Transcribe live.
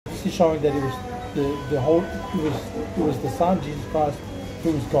obviously showing that it was it was the Son, Jesus Christ,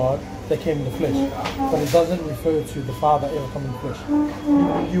 who was God, that came in the flesh. But it doesn't refer to the Father ever coming in the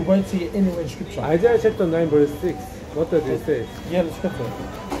flesh. You won't see it anywhere in Scripture. Isaiah chapter 9 verse 6. What does it say? Yeah, let's go for it.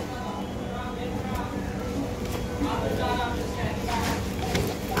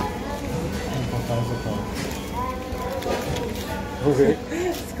 Okay.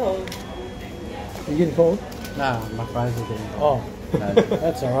 It's cold. You getting cold? Nah, my fries are getting cold. Oh, no,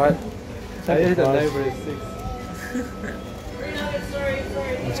 that's alright. Isaiah 9 verse 6.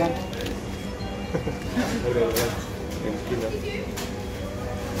 What's that?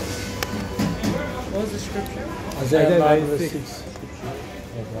 What was the scripture? Isaiah 9 verse 6.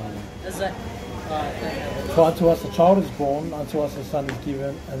 Is that? For unto us a child is born, unto us a son is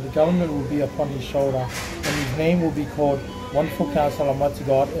given, and the government will be upon his shoulder, and his name will be called Wonderful Counselor, Almighty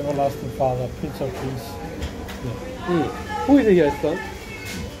God, Everlasting Father, Prince of Peace. Yeah. Who is here, son?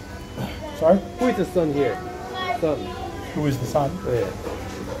 Sorry? Who is the son here? Son. Who is the Son? Oh, yeah.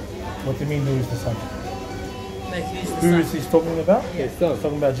 What do you mean, who is the Son? Like who's the Who son? is he talking about? Yes, son. He's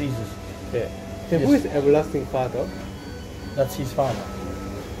talking about Jesus. Yeah. Then Yes. who is everlasting Father? That's his Father.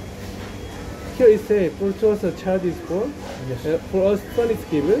 Here it says, for to us a child is born, Yes. for us son is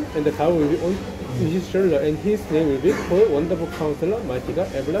given, and the power will be on his shoulder, and his name will be called Wonderful Counselor, Mighty God,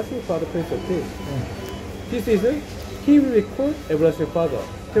 Everlasting Father, Prince of Peace. This is he will be called Everlasting Father.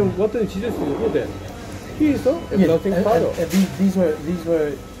 Then what does Jesus do then? He is the Everlasting and, Father. and these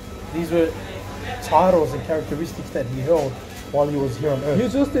were titles and characteristics that he held while he was here on earth. You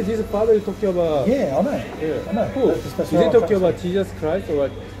just said his father is talking about. Yeah, I know. Yeah. I know. Who? That's Is he what I'm talking trying to about Jesus Christ or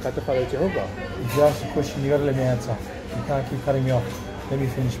God the Father Jehovah? If you ask a question, you gotta let me answer. You can't keep cutting me off. Let me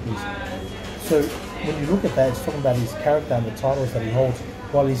finish, please. So when you look at that, it's talking about his character and the titles that he holds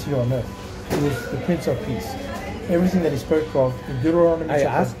while he's here on earth. He was the Prince of Peace. Everything that he spoke of in Deuteronomy. I chapter-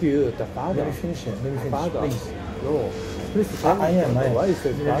 asked you the Father. Let me finish it. Let me finish, Father. please. No. Please I am. Why is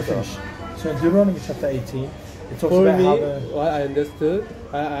it Let me Father? finish. So in Deuteronomy chapter 18, it talks For about me, how the what I understood,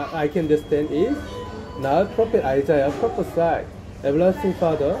 I can understand is now Prophet Isaiah prophesied, everlasting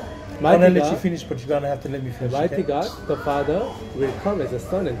Father, I'm mighty gonna let you God, finish, but you're gonna have to let me the finish. mighty Okay? God, the Father will come as a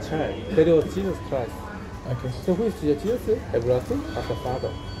son and child. That was Jesus Christ. Okay. So who is Jesus? Jesus, everlasting as the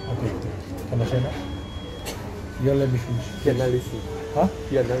Father. Okay. Can I say that? You gotta let me finish. You are not listening. Huh?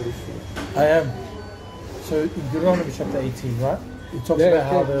 You are not listening. I am. So in Deuteronomy chapter 18, right? It talks about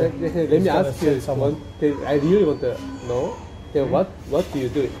how the let me he's gonna ask you send someone. one. I really want to know. Then what do you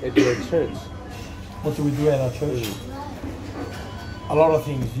do at your church? What do we do at our church? A lot of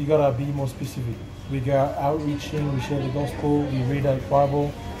things. You gotta be more specific. We go out outreaching, we share the gospel, we read our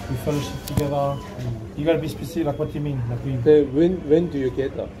Bible, we fellowship together. You gotta be specific. Like, what do you mean? Like, we Then when do you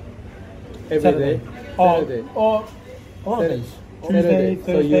get up? Every Saturday. day? Saturday. Or all days. Saturday. Tuesday,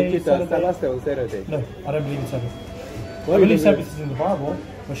 So you Thursday, keep the Saturday. Sabbath on Saturday. No, I don't believe in Sabbath. What I do you believe believe? Sabbath is in the Bible,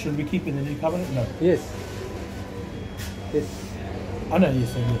 but should we keep it in the New Covenant? No. Yes. Yes. I know you're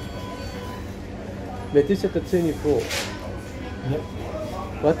saying yes. Matthew chapter 24. Yep.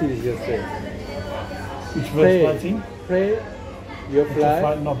 What did Jesus say? Which verse? Pray. 19? Pray your It flight.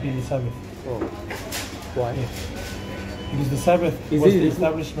 might not be the Sabbath. Oh. Why? Yeah. Because the Sabbath Is was it- the is it-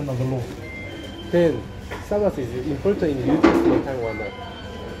 establishment of the law. Then Sabbath is important in New Testament time or not?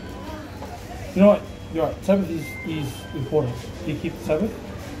 You know what? You're right. Sabbath is important. Do you keep the Sabbath?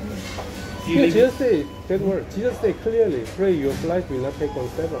 Do you Yeah, leave Jesus said that word. Jesus said clearly, pray your flight will not take on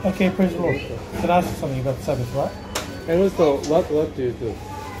Sabbath. Okay, praise the Lord. Can I ask you something about the Sabbath, right? And also, what do you do?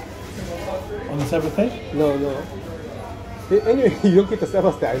 On the Sabbath day? No. Anyway, you don't keep the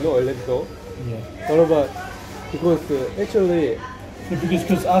Sabbath day. I know already though. Yeah. What about because actually Yeah,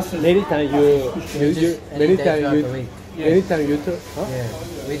 because us as many time you Any day throughout the week. Yeah. anytime you huh? Yeah,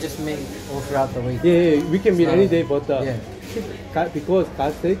 we just meet all throughout the week. Yeah, we can meet So, any day, but yeah. because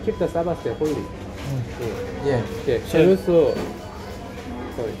God said keep the Sabbath day holy. Yeah. Yeah. So- And also,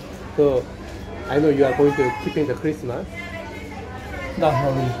 sorry. So I know you are going to keeping the Christmas. No,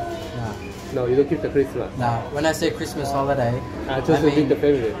 not really. Nah. No, you don't keep the Christmas. Nah. When I say Christmas holiday, Just I to meet mean, the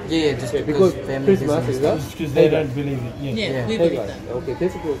family. yeah, just Yeah, because because family Christmas visits is and a It's because they don't believe it. Yeah. Yeah, Yeah. we Hey believe guys, that. okay,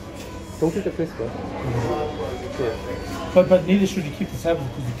 that's good. Don't keep the Christmas. Yeah. But neither should you keep the Sabbath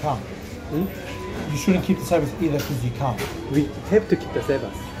because you can't. Hmm? You shouldn't keep the Sabbath either because you can't. We have to keep the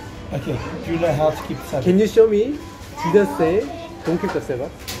Sabbath. Okay. Do you know how to keep the Sabbath? Can you show me? Jesus say, don't keep the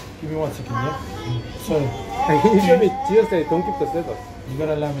Sabbath. Give me 1 second, yeah? So Can you show me? Jesus say, don't keep the Sabbath. you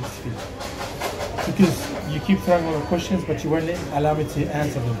gotta allow me to speak. Because you keep throwing all the questions, but you won't allow me to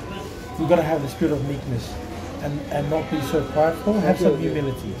answer them. You gotta have the spirit of meekness and not be so prideful. Have some Absolutely.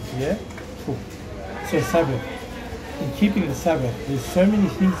 humility. Yeah? Cool. So Sabbath. in keeping the Sabbath, there's so many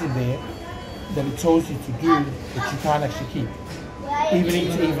things in there that it tells you to do that you can't actually keep. Evening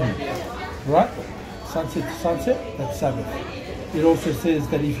to evening, right? Sunset to sunset, that's Sabbath. It also says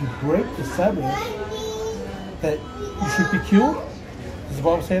that if you break the Sabbath, that you should be killed. Does the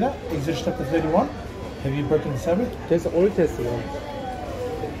Bible say that? Exodus chapter 31. Have you broken the Sabbath? That's the Old Testament.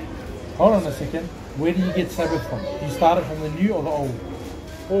 Hold on a second. Where do you get Sabbath from? You started from the new or the old?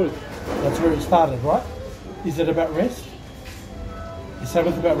 Old. That's where it started, right? Is it about rest? Is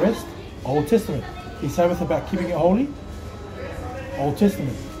Sabbath about rest? Old Testament. Is Sabbath about keeping it holy? Old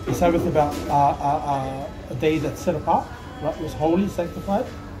Testament. Is Sabbath about a day that's set apart? Right? Was holy, sanctified?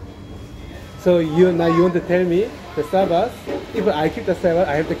 So you want to tell me the Sabbath, if I keep the Sabbath,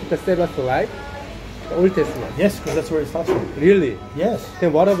 I have to keep the Sabbath like the Old Testament? Yes, because that's where it starts from. Really? Yes.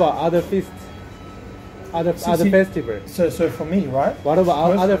 Then what about other feasts? Other festivals? So for me, right? What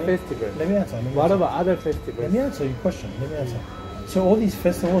about other Personally- festivals? Let me answer. What about other Let festivals? me answer your question. Let me answer. So all these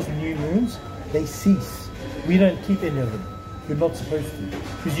festivals, new moons, they cease. We don't keep any of them. You're not supposed to.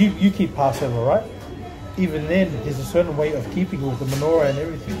 Because you keep Passover, right? Even then, there's a certain way of keeping with the menorah and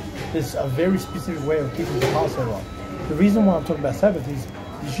everything. There's a very specific way of keeping the Passover. The reason why I'm talking about Sabbath is,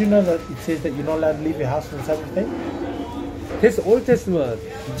 did you know that it says that you're not allowed to leave your house on the Sabbath day? That's Old Testament.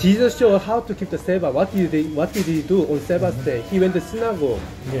 Jesus showed how to keep the Sabbath. What did he do on Sabbath day? He went to synagogue.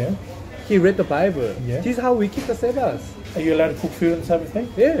 Yeah. He read the Bible. Yeah. This is how we keep the Sabbath. Are you allowed to cook food on the Sabbath day?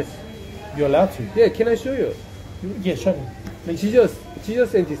 Yes. You're allowed to. Yeah, can I show you? Yeah, show me. Please.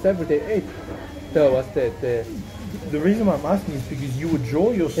 Jesus and disciples they ate. The reason why I'm asking is because you would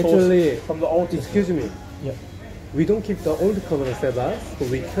draw your source Actually, from the Old Testament. excuse me. Yeah. We don't keep the Old Covenant Sabbath, but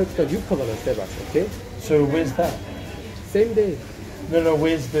we keep the New Covenant Sabbath, okay? So where's that? Same day. No.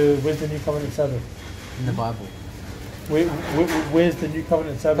 Where's the New Covenant Sabbath? In the Bible. Where's the New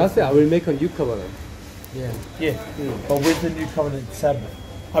Covenant Sabbath? That's it, I will make a new covenant. Yeah. Yeah. But where's the New Covenant Sabbath?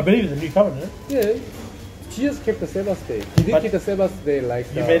 I believe it's the New Covenant. Yeah. Jesus kept the Sabbath day. He didn't But keep the Sabbath day like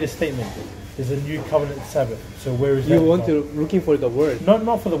You made a statement. There's a New Covenant Sabbath. So where is that? you want from? to looking for the word.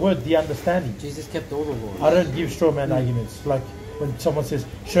 Not for the word, the understanding. Jesus kept all the laws. I don't give straw man arguments. Like when someone says,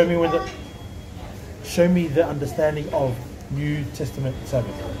 show me the understanding of New Testament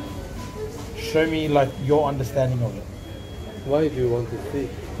Sabbath. Show me like your understanding of it. Why do you want to see?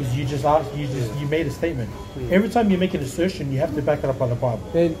 Because you just asked, you made a statement. Every time you make an assertion, you have to back it up by the Bible.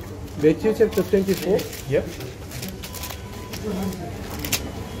 Then Matthew chapter 24. Yep.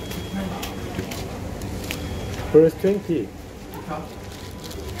 Verse 20.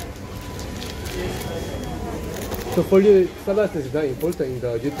 So for you, Sabbath is not important in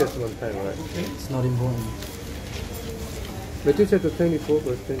the New Testament time, right? It's not important. Matthew chapter 24,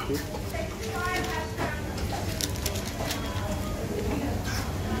 verse 20.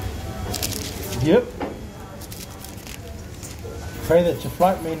 Yep. Pray that your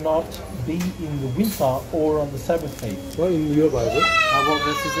flight may not be in the winter or on the Sabbath day. What in your Bible? What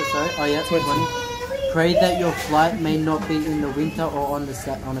verse is it, sorry? Oh yeah, 20. 20. Pray that your flight may not be in the winter or on a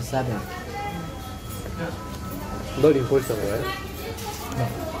Sabbath. Not important, right? No.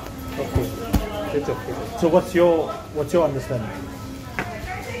 Okay. That's okay. So what's your understanding?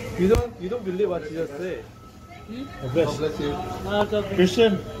 You don't believe what Jesus said. God bless.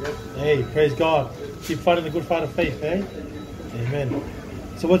 Christian? Hey, praise God. Keep fighting the good fight of faith, eh? Amen.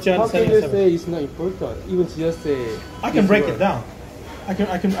 So what's your How can understanding you of Sabbath? say it's not important? Even Jesus say. I can break it down. I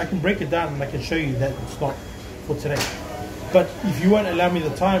can break it down and I can show you that it's not for today. But if you won't allow me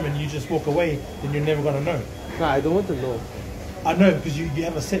the time and you just walk away, then you're never gonna know. No, I don't want to know. I know because you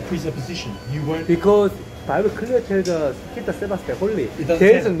have a set presupposition. You won't. Because Bible clearly tells us keep the Sabbath day holy. It doesn't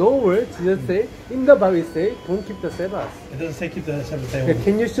There is say- no word Jesus say in the Bible say don't keep the Sabbath. It doesn't say keep the Sabbath day Okay, holy.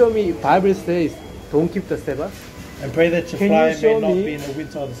 can you show me Bible says don't keep the Sabbath? And pray that your Can fly you may show not me- be in the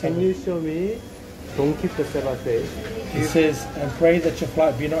winter or the Can you Sabbath. show me don't keep the Sabbath day? It says, and pray that your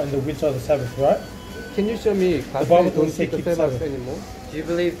flight be not in the winter or the Sabbath, right? Can you show me God Bible says don't doesn't say keep the keep the Sabbath Sabbath. anymore? Do you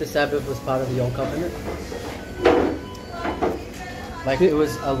believe the Sabbath was part of the Old Covenant? Like it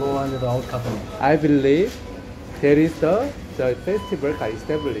was a law under the Old Covenant? I believe there is the festival are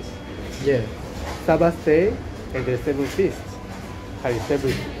established. Yeah. Sabbath day and the seven feasts are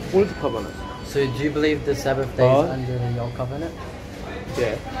established. Old covenant. So do you believe the Sabbath day is But- under the Old Covenant?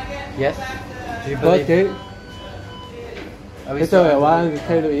 Yeah. Yes? Do you But believe... there, Are we that's still why I under want to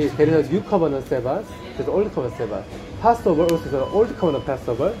tell you is there is a new covenant Sabbath, there's old covenant Sabbath. Passover also is an old covenant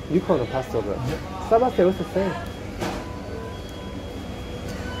Passover, new covenant Passover. Sabbath day also same.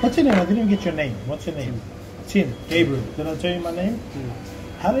 What's your name? I didn't even get your name. What's your name? Tim. Gabriel. Did I tell you my name?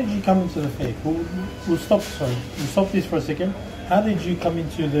 How did you come into the faith? We'll stop. Sorry. We'll stop this for a second. How did you come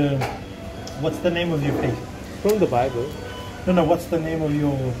into the... What's the name of your faith? from the Bible. No, what's the name of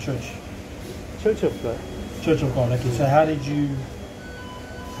your church? Church of God. Church of God. Okay, so how did you,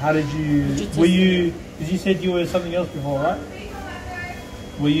 because you said you were something else before, right?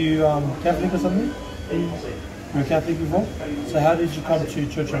 Were you Catholic or something? You were Catholic before? So how did you come to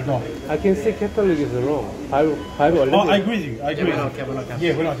Church of God? I can say Catholic is wrong. Bible Oh, I agree with you. I agree We're with not you. Catholic.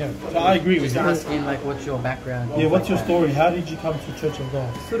 Yeah, we're not Catholic. So I agree with Just you. asking, like, what's your background? Yeah, what's your story? How did you come to Church of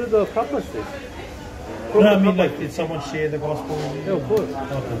God? through the prophecy. No, I mean, like, did someone share the gospel with you? Yeah, of course.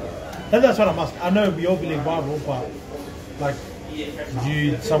 Okay. And that's what I'm asking. I know we all believe Bible, but like,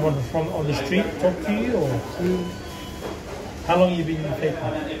 did someone from on the street talk to you, or how long you been in the faith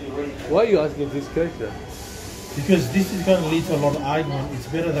now? Why are you asking this question? Because this is going to lead to a lot of argument. It's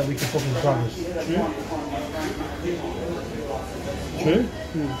better that we can talk as brothers. True?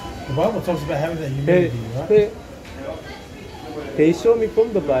 The Bible talks about having that humility, right? They show me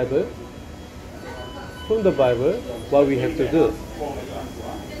from the Bible, what we have to do.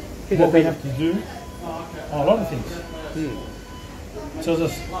 What we have to do? Oh, a lot of things. Tells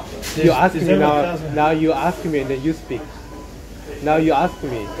us. You ask me now. 1,000. Now you ask me and then you speak. Now you ask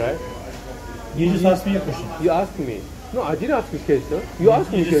me, right? You just asked me a question. You ask me. No, I didn't ask you question. You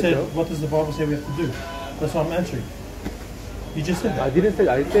asked me You just question. said, what does the Bible say we have to do? That's what I'm answering. You just said I that. didn't say.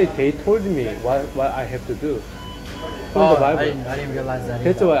 I said they told me what I have to do. From Oh, the Bible. I didn't realize that.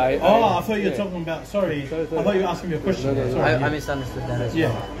 That's either. why Oh, I thought you were talking about. Sorry. Sorry. I thought you were asking me a question. No. Sorry, I yeah. misunderstood that as well.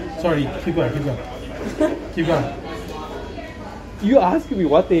 Yeah. Sorry. Keep going. Keep going. You asked me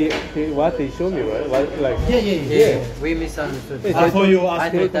what they show me, right? What, like Yeah. We misunderstood. Yeah, I thought you were I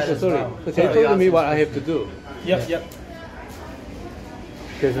asking. thought that as sorry. well. So Sorry, they you told me asked what I have to do. Yep.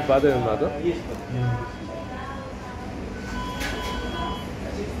 There's a father and mother.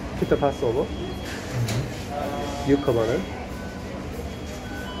 Keep the Passover. New covenant.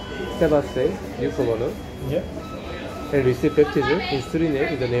 Sabbath day. New covenant. Yep. And receive baptism in three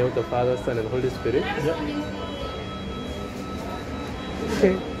names in the name of the Father, Son, and Holy Spirit. Yep.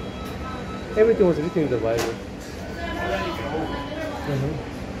 Okay. Everything was written in the Bible.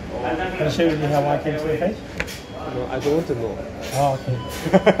 Can I share with you how I came to the faith? No, I don't want to know. Oh, okay.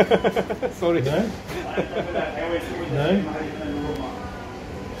 Sorry. No? No?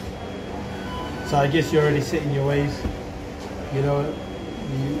 So I guess you're already set in your ways. You know,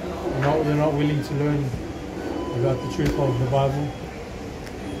 you're not willing to learn about the truth of the Bible.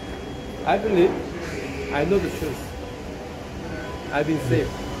 I believe I know the truth. I've been saved.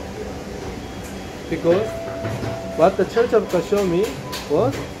 Because what the Church of God showed me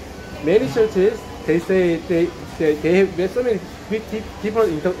was many churches, they say they have so many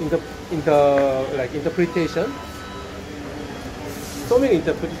different interpretation. So many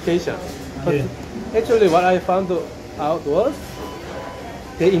interpretations. But Yeah. actually what I found out was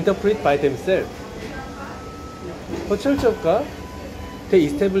they interpret by themselves. For Church of God, they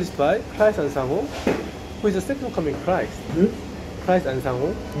established by Christ Ansangho, who is the second coming Christ. Christ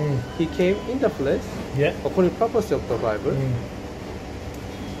Ansangho, he came in the flesh Yeah. according to the purpose of the Bible.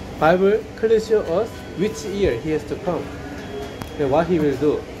 Bible clearly shows us which year he has to come and what he will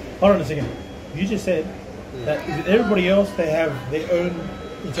do. Hold on a second. You just said that with everybody else, they have their own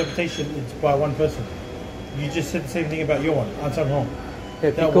interpretation. It's by one person. You just said the same thing about your one, Ansang Hong. Yeah,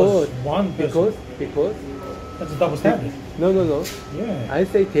 That was one person. Because That's a double standard. no. Yeah. I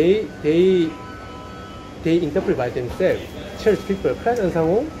say they interpret by themselves. Church people, Christ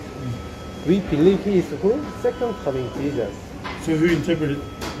Ansangho, we believe he is who? Second coming Jesus. So who interpreted?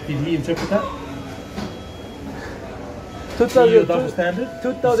 Did he interpret that? 2000 Your double standard?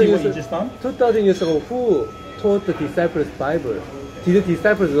 2000 See what years, you just done? 2000 years ago, who taught the disciples Bible? Did the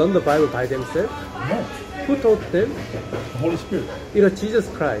disciples learn the Bible by themselves? No. Who taught them? The Holy Spirit. It was Jesus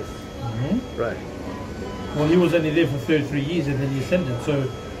Christ. Right. Well, he was only there for 33 years and then he ascended. So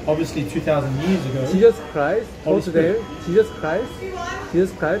obviously 2,000 years ago. Jesus Christ Holy taught them. Spirit. Jesus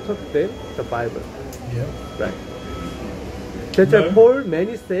Christ taught them the Bible. Yeah. Right. That's No. why Paul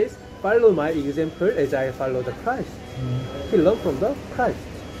many says, "Follow my example as I follow the Christ." He learned from the Christ.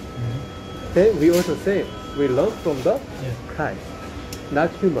 Then we also say we learn from the Christ, not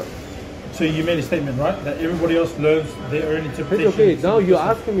human. So you made a statement, right? That everybody else learns their own It's interpretation. okay. Now you're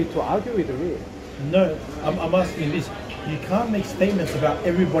asking me to argue with me. No, I'm asking this. You can't make statements about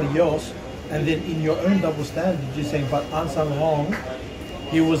everybody else and then in your own double standard you're saying, but Ansang Hong,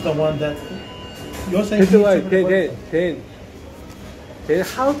 he was the one that... You're saying... That's he why interpreted then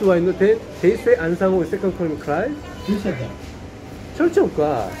how do I know? Then they say Ansangho is second coming Christ. Who said that? Church of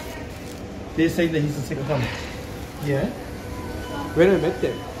God. They're saying that he's the second coming. Yeah. When I met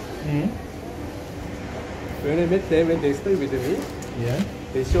them, Mm-hmm. when they studied with me, Yeah.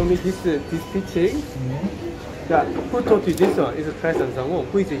 they show me this teaching. Yeah, who taught you this one? Is Christ and Sang.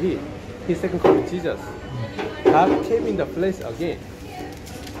 Who is he? His second coming Jesus. God came in the flesh again.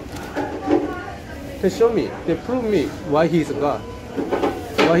 They show me, they prove me why he is God.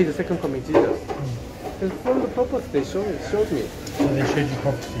 Why he's the second coming Jesus. And from the purpose they showed me. So they showed you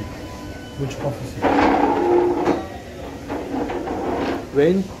prophecy. Which prophecy?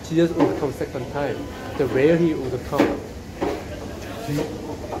 When Jesus would come second time, the where he would come. So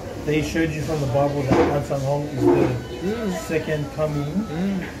they showed you from the Bible that Ansang Hong is the second coming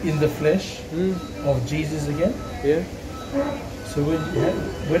in the flesh of Jesus again? Yeah. So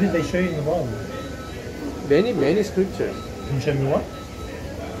where did they show you in the Bible? Many scriptures. Can you show me what?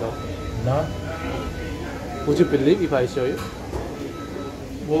 No. No? Would you believe if I show you?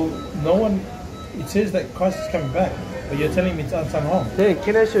 Well, no one, it says that Christ is coming back, but you're telling me it's Ansang Hong. Then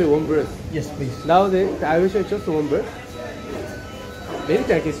can I show you one verse? Yes, please. Now I will show you just one verse. Many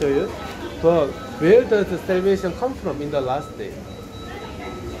things I can show you. But where does the salvation come from in the last day?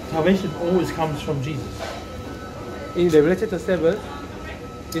 Salvation always comes from Jesus. In Revelation chapter 7, it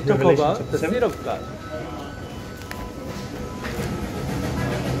talks Revelation about chapter the 7? seed of God.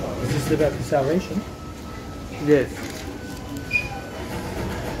 Is this about the salvation? Yes.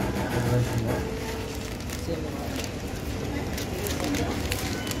 Revelation what?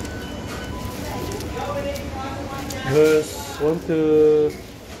 Verse 1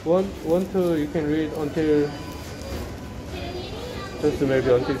 to you can read until just maybe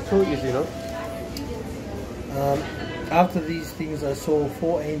until 2 is enough. After these things I saw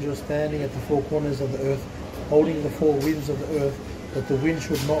 4 angels standing at the 4 corners of the earth, holding the 4 winds of the earth, that the wind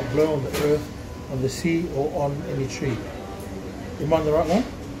should not blow on the earth, on the sea, or on any tree. Am I on the right one?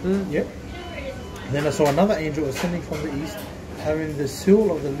 Yep. Then I saw another angel ascending from the east, having the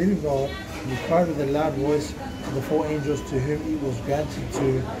seal of the living God, and he cried with a loud voice to the 4 angels to whom it was granted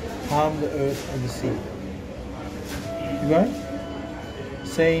to harm the earth and the sea. You going?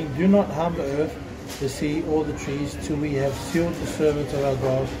 Saying, do not harm the earth, the sea, or the trees, till we have sealed the servants of our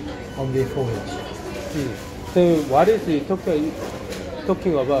God on their foreheads. So what is he talking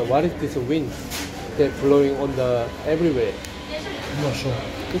about? What is this wind that blowing on the everywhere? I'm not sure.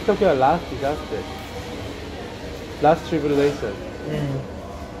 He's talking about last disaster, last tribulation.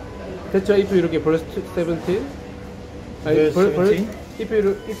 That's why if you look at verse 17, Verse 17? if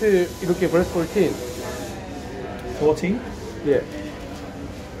you look at verse 14, 14? yeah.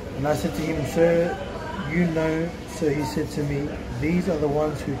 And I said to him, Sir, you know. So he said to me, these are the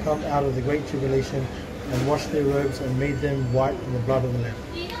ones who come out of the great tribulation and washed their robes and made them white in the blood of the Lamb.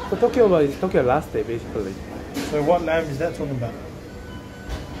 So talking about last day basically. So what lamb is that talking about?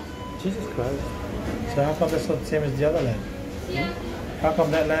 Jesus Christ. So how come that's not the same as the other lamb? How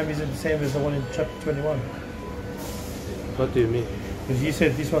come that lamb isn't the same as the one in chapter 21? What do you mean? Because you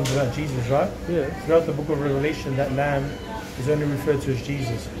said this one's about Jesus, right? Yeah. Throughout the book of Revelation, that lamb is only referred to as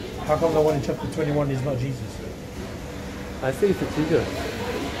Jesus. How come the one in chapter 21 is not Jesus? I say it's Jesus.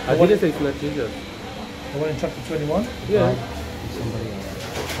 I didn't say it's not Jesus. The one in chapter 21? Yeah. Somebody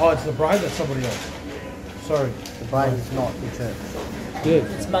else. Oh, it's the bride, that's somebody else. Sorry. The bride is not the church. Yes.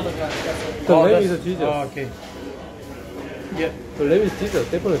 It's Mother God. That's it. The lamb that's- is Jesus. Oh, okay. Yeah. The lamb is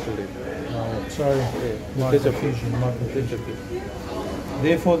Jesus, definitely. Sorry. Yeah. My That's okay. confusion. My That's confusion. okay.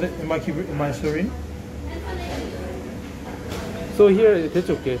 Therefore, am I still reading? So here, that's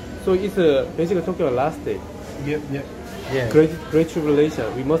okay. So it's basically talking about last day. Yep. Yeah. Great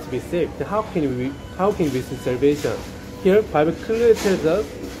tribulation. We must be saved. How can we receive salvation? Here, Bible clearly tells us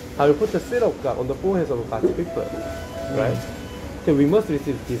how we put the seal of God on the foreheads of God's people, right? So we must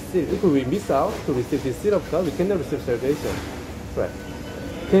receive this seal. If we miss out to receive this seal of God, we cannot receive salvation, right?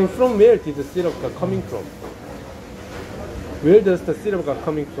 Then from where is the seal of God coming from? Where does the seal of God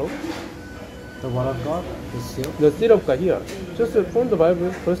coming from? The word of God is sealed. The seal of God here, just from the Bible,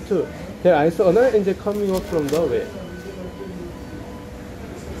 verse 2. There I saw another angel coming up from the way.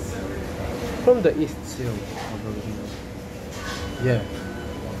 From the east. Sealed. I believe. Yeah.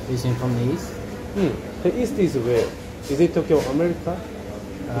 Is it from the east? The east is where? Is it talking about America?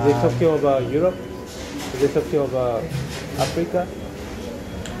 Is it talking about Europe? Is it talking about Africa?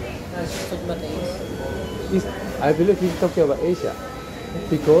 I was just talking about the east. East, I believe he's talking about Asia.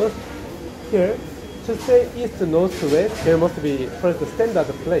 Because here, to say east, north, west, there must be first the standard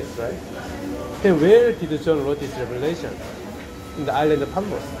place, right? Then where did John write this revelation? In the island of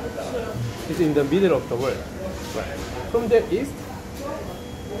Patmos. It's in the middle of the world. Right. From the east,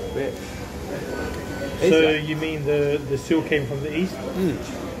 where? So Asia. you mean the seal came from the east?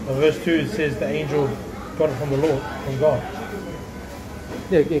 Verse 2 it says the angel got it from the Lord, from God.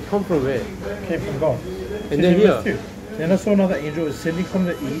 Yeah, it come from where? Came from God. And Says then in verse here. 2, then I saw another angel ascending from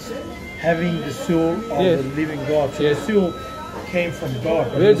the east, having the seal of Yes. the living God. So Yes. the seal came from God.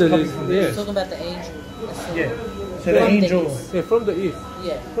 But Where it was does coming it- from the yeah. He's east. talking about the angel. Yeah. So the From the angel. east. Yeah, from the east.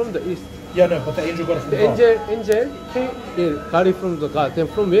 Yeah. From the east. Yeah, no, but the angel got it from The God. angel came, got it from the God. Then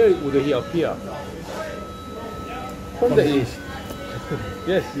from where would he appear? From the east.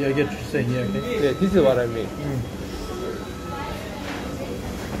 Yes. Yeah, I get what you're saying. Yeah, okay. Yeah, this is what I mean.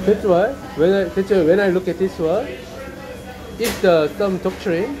 That's why when I look at this one, if some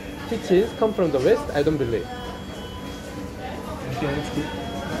doctrine teachings come from the west, I don't believe. Okay, that's good.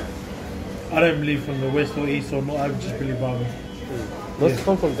 I don't believe from the west or east or north. I just believe Bible. Must Yes.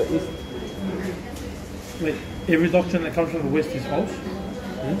 come from the east. Wait, every doctrine that comes from the west is false?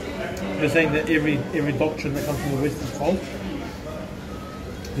 You're saying that every doctrine that comes from the west is false?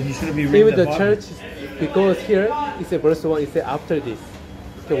 Then you shouldn't be reading Even the the Bible. church, because here it's a verse 1, it says after this.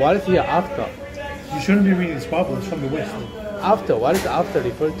 Okay, what is here after? You shouldn't be reading this Bible. It's from the west. After, what is after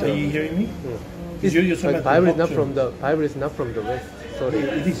referred Are to? you hearing me? It's, You're talking but about Bible the is not doctrine. from the Bible is not from the west. Sorry,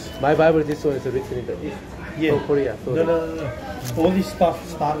 It is. my Bible, this one is written in the east. Yeah. From Korea. No, Sorry. no. All this stuff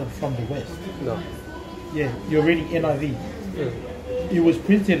started from the west. No. Yeah, you're reading NIV. It was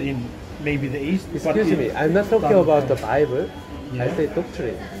printed in maybe the east. but Excuse it me, I'm not talking started about the from- Bible. Yeah. I say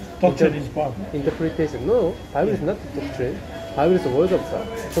doctrine. Doctrine is Bible. Interpretation. No, Bible is not the doctrine. Bible is the word of God.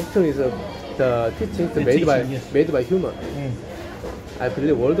 Doctrine is the teachings The made by teaching, yes. made by human. Mm. I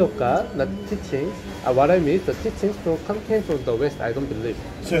believe word of God, not teachings. What I mean, the teachings came from the west. I don't believe.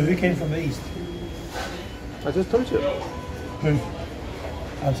 So who came from the east? I just told you. Who?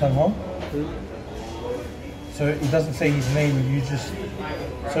 An Sang Hong? So it doesn't say his name, you just...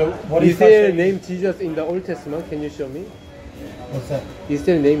 So what Is if I there say... name Jesus in the Old Testament? Can you show me? What's that? Is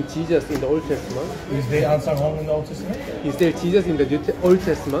there name Jesus in the Old Testament? Is there An Sang Hong in the Old Testament? Is there Jesus in the Old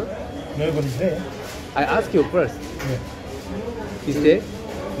Testament? Nobody's there. I ask you first. Yeah. Is there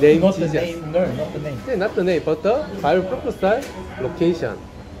name Not Jesus? the name, no, not the name. Yeah, not the name, but the Bible prophesied location.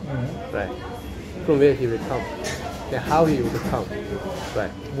 Right. From where he will come. And how he will come. Right.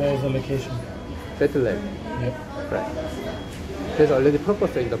 Where was the location? Bethlehem. Yep. Right. There's already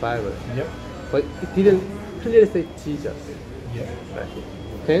prophesied in the Bible. Yep. But it didn't clearly say Jesus. Yep. Right.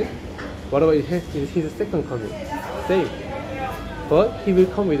 Then, what about his second coming? Same. But he will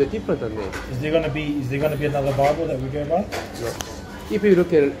come with a different name. Is there gonna be another Bible that we go by? No. If you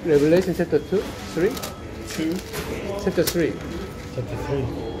look at Revelation chapter 3, 2, chapter 3, chapter 3.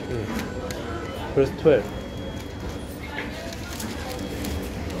 verse 12.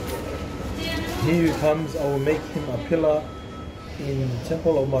 He who comes, I will make him a pillar in the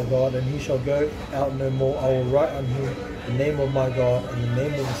temple of my God, and he shall go out no more. I will write on him the name of my God and the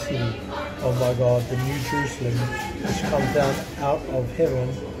name of the city of my God, the new Jerusalem, which comes down out of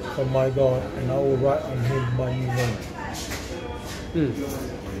heaven from my God, and I will write on him my new name.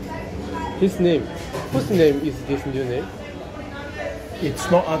 His name. Whose name is this new name? It's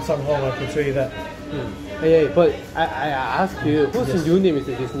not An Sang Hong, I can tell you that. Yeah, but I ask you, whose new name is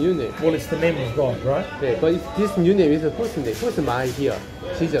this new name? Well, it's the name of God, right? Yeah, but if this new name is whose name? Who's my here?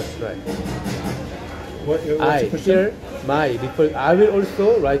 Jesus, right? What's I the question? here, my refer. I will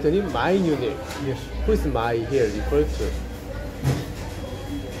also write on him my new name. Yes. Who's my here referred to?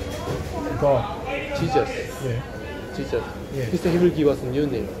 God. Jesus. Yeah. Jesus. Yeah. He said he will give us a new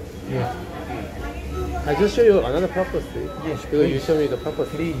name. Yeah. I just show you another prophecy. Yes, Because you please. show me the prophecy.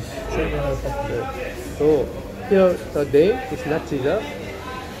 Please, show me another prophecy. So here the name is not Jesus,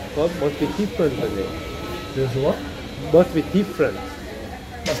 but must be different the name. There's what? Must be different.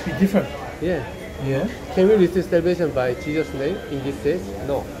 Must be different. Yeah. Yeah. Can we receive salvation by Jesus' name in this case?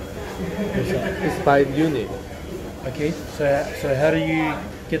 No. It's by new name. Okay, so how do you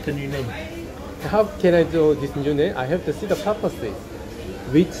get the new name? How can I do this new name? I have to see the prophecy.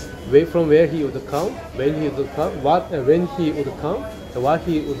 Way from where he would come, when he would come, when he would come, and what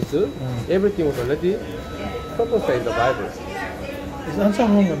he would do. Everything was already prophesied in the Bible. Is An Sang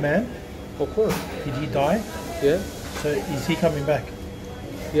Hong a man? Of course. Did he die? Yeah. So is he coming back?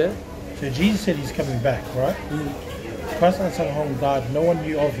 Yeah. So Jesus said he's coming back, right? Christ An Sang Hong died, no one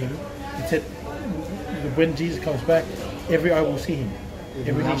knew of him. He said when Jesus comes back, every eye will see him.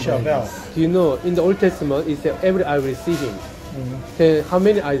 Every knee shall bow. Do you know, in the Old Testament, it said every eye will see him. Then how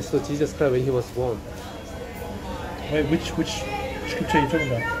many eyes saw Jesus Christ when he was born? Wait, which scripture are you talking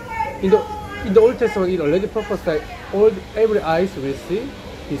about? In the Old Testament, it already prophesied every eyes will see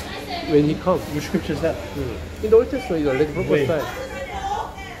when he comes. Which scripture is that? In the Old Testament, it already prophesied.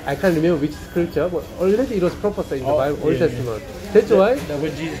 I can't remember which scripture, but already it was prophesied in the Bible, Old yeah. Testament. That's why. That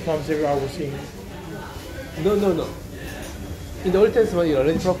when Jesus comes, every eye will see him. No. In the Old Testament, it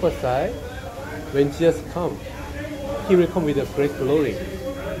already prophesied when Jesus comes, he will come with a great glory.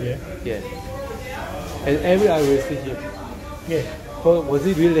 Yeah. Yeah. And every I will see him. Yeah. But was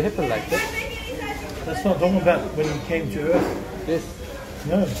it really happen like that? That's not talking about when he came to earth. Yes.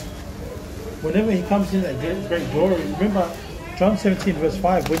 No. Whenever he comes in that great glory, remember John 17 verse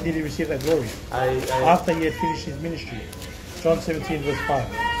 5, when did he receive that glory? After he had finished his ministry. John 17 verse 5.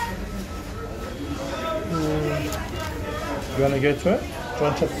 You want to go to it?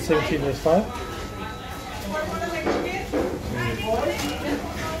 John chapter 17 verse 5.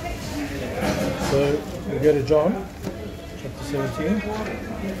 So we go to John chapter 17.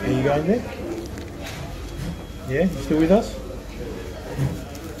 Are you going there? Yeah, you still with us?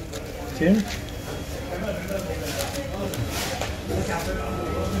 Tim?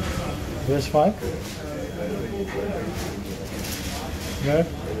 Verse 5? No?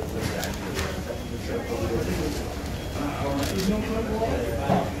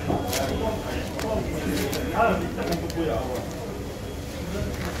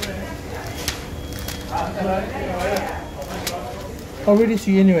 I'll read it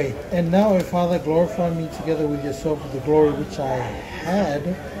to you anyway. And now, O Father, glorify me together with yourself with the glory which I had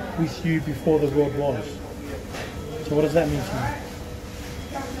with you before the world was. So what does that mean to you?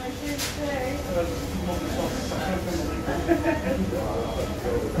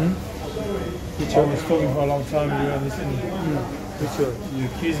 I was talking for a long time and you weren't listening. Which one? You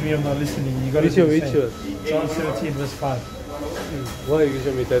accused me of not listening. You got Which to one? do the Which same. one? John 17 verse 5. Why you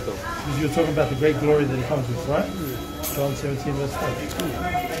show me that one? Because you were talking about the great glory that he comes with, right? John 17 verse 5.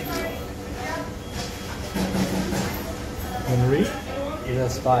 Want to read?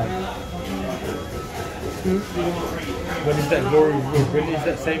 Verse 5. When is that glory revealed? When is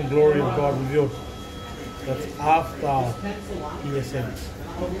that same glory of God revealed? That's after he ascends.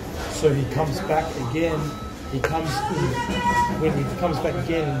 So he comes back again. He comes in, when he comes back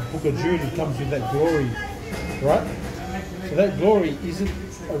again in the book of Jude, he comes with that glory, right? So that glory isn't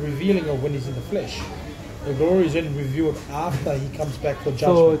a revealing of when he's in the flesh. The glory is only revealed after he comes back for judgment.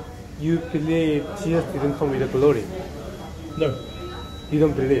 So you believe Jesus didn't come with the glory? No. You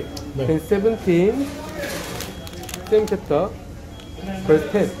don't believe? No. In 17, same chapter,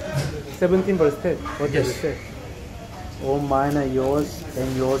 verse 10. 17 verse 10. What does it say? All mine are yours,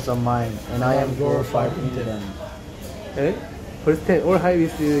 and yours are mine, and I am glorified in them. And verse 10. All high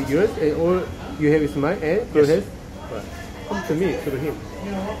is yours, and all you have is mine, and God has come to me through him.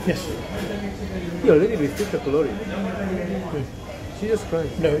 Yes. He already received the glory. Jesus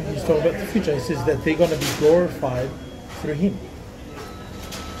Christ. No, he's talking about the future. He says that they're going to be glorified through him.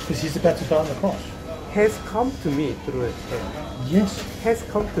 Because he's about to die on the cross. Has come to me through it. Yes. Has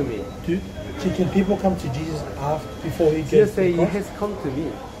come to me. Can people come to Jesus before he Jesus gets to say the he cross? has come to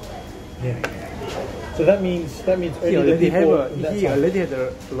me. Yeah. So that means only He the already people in that he time. already had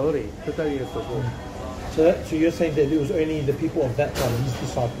the glory 2,000 years ago. So you're saying that it was only the people of that time, his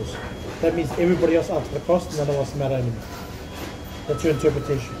disciples. That means everybody else after the cross, none of us matter anymore. That's your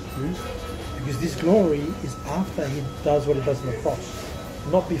interpretation. Because this glory is after he does what he does on the cross,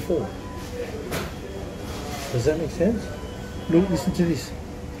 not before. Does that make sense? Look, listen to this.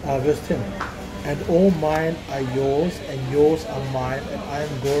 Verse 10. And all mine are yours, and yours are mine, and I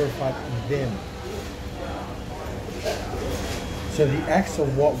am glorified in them. So the acts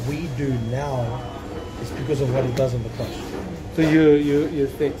of what we do now is because of what he does on the cross. So you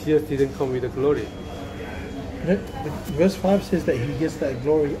think Jesus didn't come with the glory? No, but verse 5 says that he gets that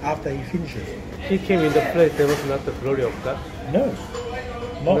glory after he finishes. He came in the flesh, that was not the glory of God. No.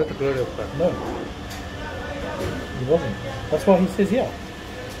 Not the glory of God. No. He wasn't. That's why he says here.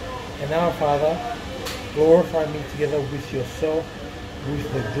 And now, Father, glorify me together with yourself,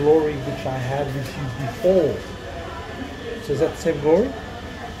 with the glory which I had with you before. So is that the same glory?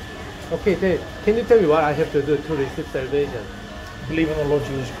 Okay, then, can you tell me what I have to do to receive salvation? Believe in the Lord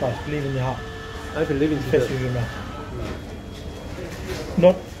Jesus Christ. Believe in your heart. I believe in Confess Jesus. with your mouth.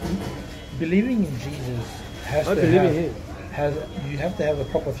 Not believing in Jesus has I to believe have, in him. you have to have the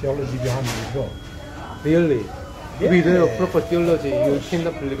proper theology behind it as well. Really? Yeah. If you don't have proper theology, you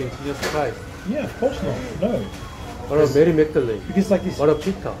cannot believe in Jesus Christ. Yeah, of course not. No. What about Mary Magdalene? Because like this. What about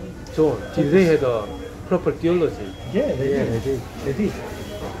Peter, John? Did they have a proper theology? Yeah, they did. They did.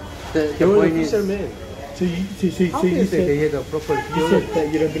 They were fishermen. So you How can you say they said, had a proper you theology? said that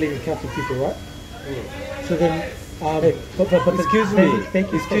you don't believe in Catholic people, right? So then, Hey, but excuse me,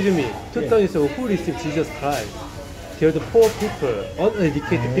 thank you. excuse me. 2,000 years ago, who received Jesus Christ? They're the poor people,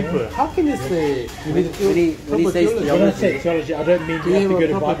 uneducated people. How can you say you need When he proper says theology? When I say theology, I don't mean you have to go to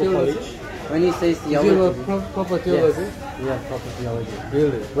proper Bible theology? college. When he says Do you have a theology, proper theology? yeah, proper theology.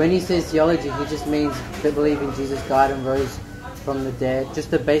 Really? When he says theology, he just means that believe in Jesus died and rose from the dead,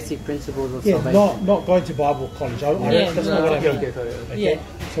 just the basic principles of Yeah, salvation. not going to Bible college. That's not what I mean. Okay, sorry. Okay?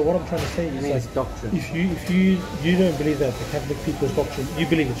 So what I'm trying to say I is mean, like, it's doctrine. if you don't believe that the Catholic people's doctrine, you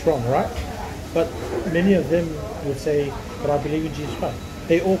believe it's wrong, right? But many of them would say, but I believe in Jesus Christ.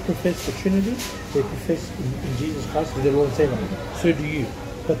 They all profess the Trinity. They profess in Jesus Christ as their Lord and Savior. So do you.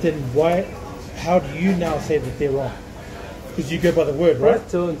 But then how do you now say that they're wrong? Because you go by the word, right?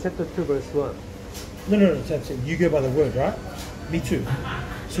 First John chapter 2 verse 1. No. You go by the word, right? Me too.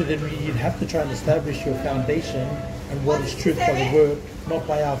 So then you'd have to try and establish your foundation and what is truth by the word, not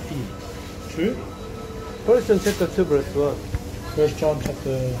by our feelings. True? First John chapter 2 verse 1. First John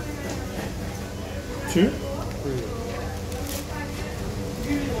chapter 2.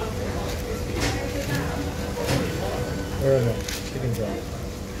 Where am I? Second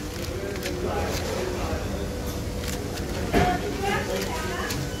John.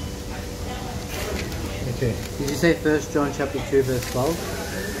 Okay. Did you say 1 John chapter 2 verse 12?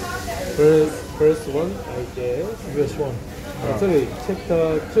 Verse 1, I guess. Verse 1. Sorry,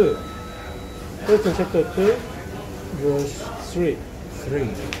 chapter 2. First John chapter 2 Verse 3. 3.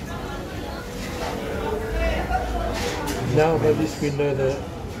 Now by this we know that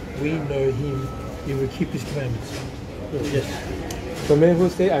we know him, he will keep his commandments. Yes. The man who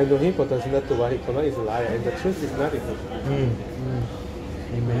say I know him but does not do what he commands is a liar, and the truth is not in him.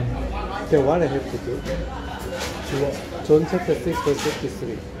 Amen. Then what I have to do? So what? John chapter 6 verse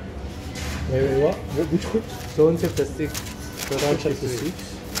 53. Wait, what? Which book? John chapter 6 John verse chapter 53.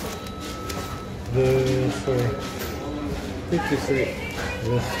 6. Verse 53.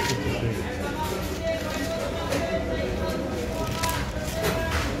 Verse 53.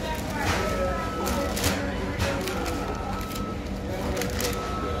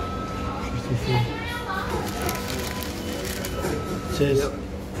 It says,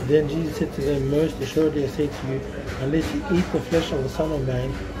 Then Jesus said to them, Most assuredly I say to you, unless you eat the flesh of the Son of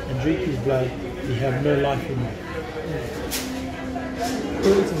Man and drink his blood, you have no life in you.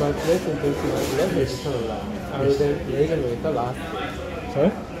 Who is my flesh and drinks my blood is eternal life. I will then raise him with the last.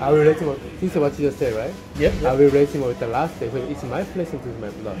 Sorry? I will raise him. This is what Jesus said, right? Yep. I will raise him with the last day when it's my flesh and drinks my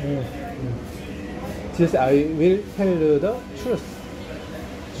blood. Jesus, I will tell you the truth.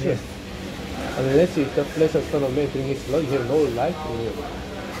 Yes. Unless you eat the flesh of Son of Man, drink his blood, you have no life in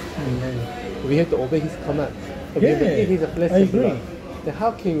you. We have to obey his command. We have to eat his flesh and blood. Then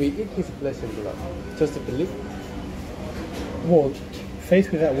how can we eat his flesh and blood? Just to believe? Well,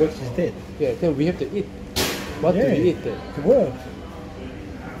 faith without works is dead. Yeah, then we have to eat. What do we eat then? The word.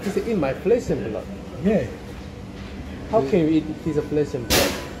 He said, eat my flesh and blood. Yeah. How can we eat his flesh and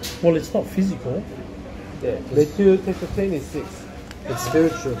blood? Well, it's not physical. Yeah. Matthew chapter 26. It's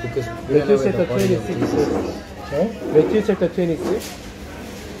spiritual because we don't know Matthew where the chapter body of 26. Jesus is. Sorry? Matthew chapter 26.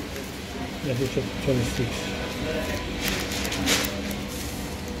 Matthew chapter 26.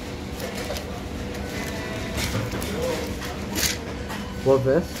 What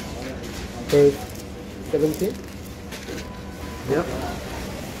verse? Verse 17. Yep.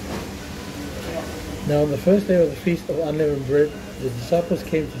 Now on the first day of the feast of unleavened bread, the disciples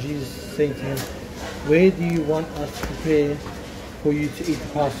came to Jesus saying to him, Where do you want us to prepare for you to eat the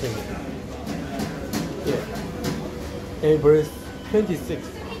Passover? Yeah. And verse 26.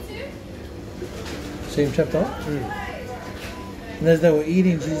 Same chapter? And as they were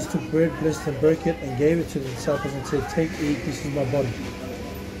eating, Jesus took bread, blessed and broke it, and gave it to the disciples and said, Take, eat, this is my body.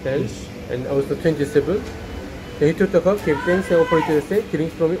 Then, and also 27. Then he took the cup, gave thanks and offered it to the saints,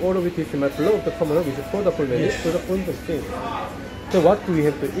 drink from it, all of it is my blood of the covenant, which is for the forgiveness for the forgiveness of sins. So what do we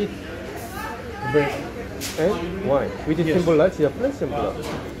have to eat? Bread. And wine, which is symbolized the flesh and blood.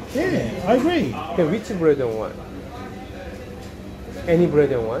 Yeah, I agree. Then which bread and wine? Any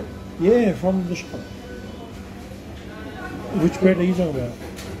bread and wine? Yeah, from the shop. Which bread are you talking about?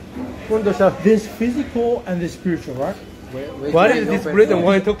 From the shop. There's physical and there's spiritual, right? What is this bread and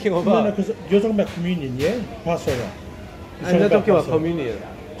wine talking No, about? because you're talking about communion, yeah? Passover. I'm not talking about Passover. communion.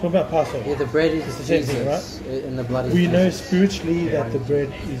 Talking about Passover. Yeah, the bread is the same Jesus, thing, and the blood is We know Jesus. spiritually that the bread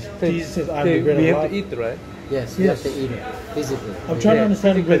is Jesus says, I'm the bread We of have life. to eat, right? Yes, we have to eat it physically. I'm trying to Yeah,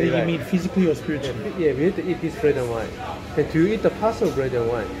 understand physically, whether you right. mean physically or spiritually. Yeah, we have to eat this bread and wine. And do you eat the Passover bread and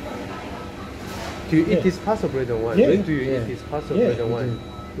wine? Do you eat this Passover bread and wine? Yeah. When do you Yeah. eat this Passover Yeah, bread and we win?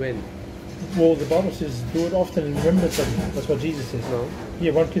 When? Well, the Bible says, do it often in remembrance of me. That's what Jesus says. No.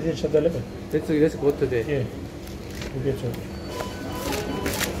 Yeah, 1 Corinthians chapter 11. Let's go to that. Yeah, we'll get to it.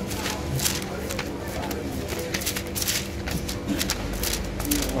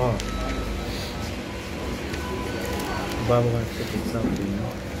 Oh. The Bible wants to do something, you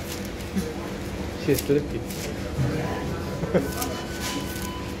know? She's sleeping.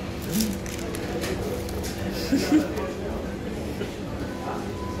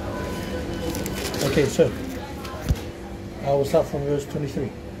 Okay, so I will start from verse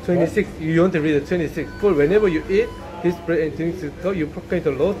 23. 26. You want to read the 26. For whenever you eat this bread and drink this cup, you proclaim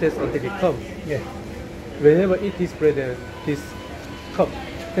the Lord's death until He comes. Yeah. Whenever you eat this bread and this cup,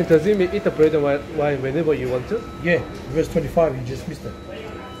 then does it mean eat the bread and wine whenever you want to? Yeah, verse 25, you just missed it.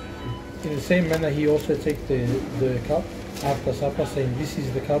 In the same manner, he also takes the cup after supper, saying, "This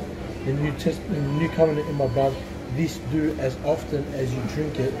is the cup, the new covenant in my blood. This do as often as you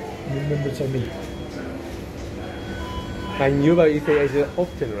drink it in remembrance of me." And your Bible says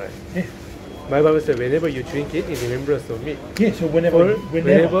often, right? Yeah. My Bible says whenever you drink it in remembrance of me. Yeah, so whenever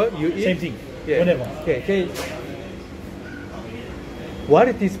you eat, same thing. Yeah. Whenever. Okay. What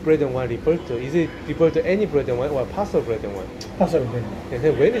is this bread and wine refer to? Is it refer to any bread and wine or Passover bread and wine? Passover bread. And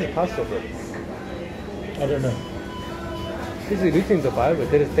then when is Passover? I don't know. This is written in the Bible.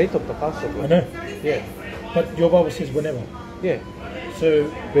 There is date of the Passover. I know. Yeah. But your Bible says whenever. Yeah. So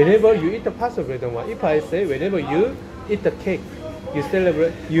whenever you eat the Passover bread and wine, if I say whenever you eat the cake, you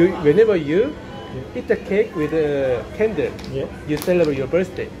celebrate. Whenever you eat the cake with a candle, you celebrate your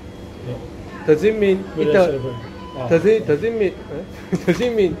birthday. Yeah. Does it mean We eat don't the? celebrate. Does it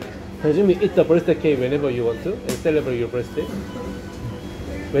mean? Does it mean eat the birthday cake whenever you want to and celebrate your birthday?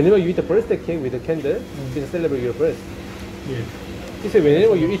 Whenever you eat the birthday cake with a candle, you celebrate your birthday. Yeah. He said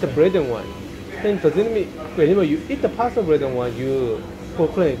whenever you eat the bread and wine, then doesn't mean whenever you eat the Passover bread and wine, you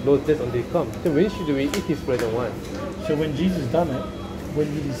proclaim Lord's death until He comes. Then when should we eat this bread and wine? So when Jesus done it,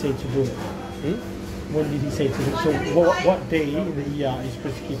 when did He say to do it? When did He say to do it? So what day in the year is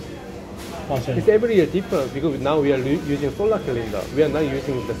supposed to keep Passover? It's every year different because now we are using solar calendar. We are not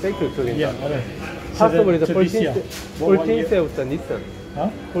using the sacred calendar. Yeah, I know. Passover is the this year, 14th of the Nissan. Huh?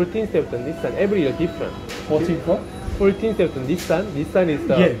 14th of the Nissan. Every year different. 14th what? 14th of the Nissan. Nissan is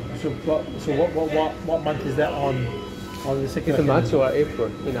the. Yeah. So what month is that on the second? It's March or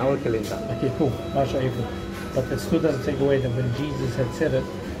April in our calendar. Okay, cool. March or April. But that still doesn't take away that when Jesus had said it,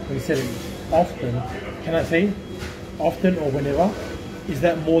 when He said it often, can I say often or whenever? Is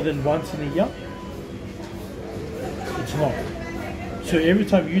that more than once in a year? It's not. So every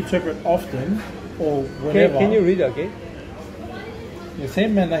time you interpret often or whenever. Can you read again? In the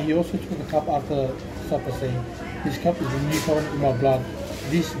same manner, He also took the cup after supper, saying, "This cup is the new covenant in my blood.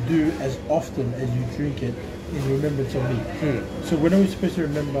 This do as often as you drink it in remembrance of me." So when are we supposed to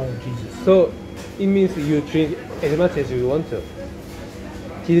remember Jesus? So it means you drink as much as you want to.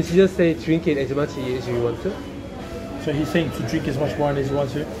 Did Jesus say drink it as much as you want to? So He's saying to drink as much wine as you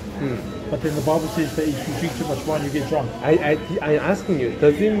want to. But then the Bible says that if you drink too much wine, you get drunk. I'm asking you,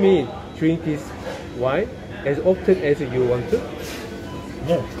 does it mean drink this wine as often as you want to?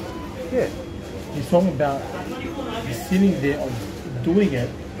 No. Yeah. He's talking about sitting there or doing it,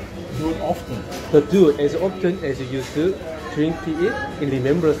 do it often. But do it as often as you used to drink it in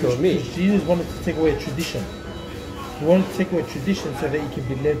remembrance of me. Because Jesus wanted to take away a tradition. He wanted to take away tradition so that He can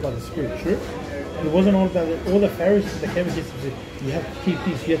be led by the Spirit. True? It wasn't all about it. All the Pharisees that came against Him said, "You have to keep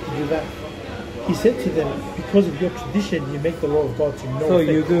this, you have to do that." He said to them, because of your tradition, you make the law of God to no So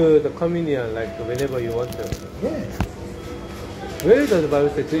effect. you do the communion like whenever you want to. Yeah. Where does the Bible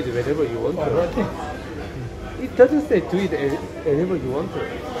say do it whenever you want to? Right there. It doesn't say do it whenever you want to.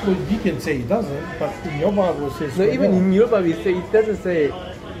 Well, you can say it doesn't, but in your Bible it says. No, even whenever. in your Bible it doesn't say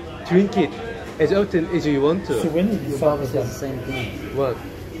drink it as often as you want to. So when did Your the Bible Bible says the say? same thing. What?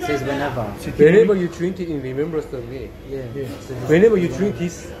 It says whenever. Whenever you drink it in remembrance of me. Yeah. Yeah. So Whenever you drink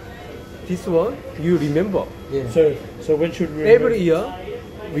this one, you remember. Yeah. So when should we remember? Every year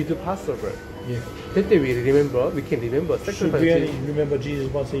we do Passover. Yeah. That day we remember, we can remember Should we only remember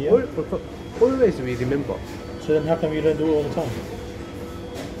Jesus once a year? Always we remember. So then how come you don't do it all the time?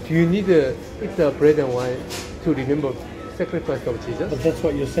 Do you need to eat the bread and wine to remember sacrifice of Jesus? But that's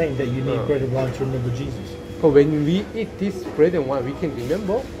what you're saying, that you need bread and wine to remember Jesus. But when we eat this bread and wine, we can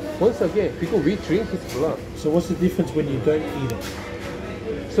remember once again because we drink His blood. So what's the difference when you don't eat it?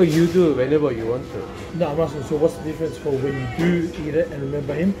 So you do whenever you want to. No, I'm asking, so what's the difference for when you do eat it and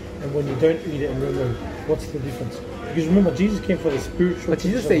remember Him, and when you don't eat it and remember Him? What's the difference? Because remember, Jesus came for the spiritual. But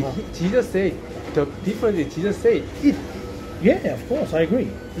Jesus things said, of the heart. Jesus said, the difference is Jesus said, eat. Yeah, of course, I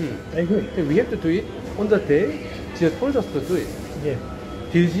agree. I agree. Then we have to do it on the day Jesus told us to do it. Yeah.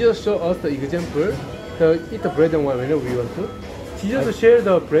 Did Jesus show us the example to eat the bread and wine whenever we want to? Jesus shared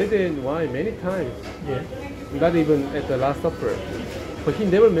the bread and wine many times, Yeah. not even at the Last Supper. But He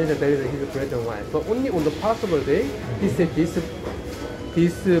never mentioned that is His bread and wine. But only on the Passover day, He said this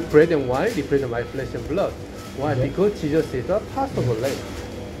bread and wine represent my flesh and blood. Why? Yeah. Because Jesus is a Passover lamb.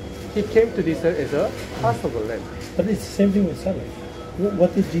 He came to this earth as a Passover lamb. But it's the same thing with Sabbath.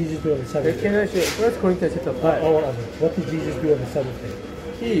 What did Jesus do on the Sabbath Can day? I say 1 Corinthians chapter 5? What did Jesus do on the Sabbath day?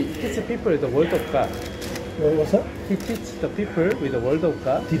 He teaches people the word of God. What's that? He teaches the people with the word of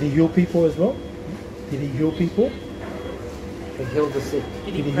God. Did he heal people as well? Did he heal people? He healed the sick.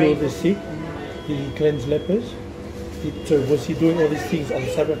 Did he heal the sick? Did he cleanse lepers? So was he doing all these things on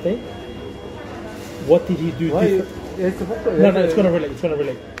the Sabbath day? What did he do different? No, it's going to relate. It's going to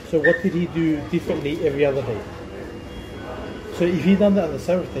relate. So what did he do differently every other day? So if he done that on the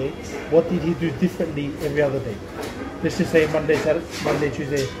Sabbath day, what did he do differently every other day? Let's just say Monday, Saturday, Monday,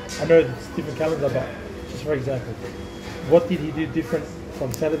 Tuesday. I know it's different calendar, but just for example, what did he do different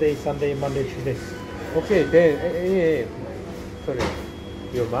from Saturday, Sunday, Monday, Tuesday? Okay, then, sorry,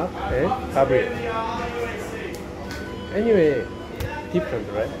 your Mark and Gabriel. Anyway, different,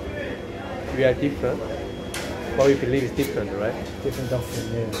 right? We are different. What we believe is different, right? Different doctrine,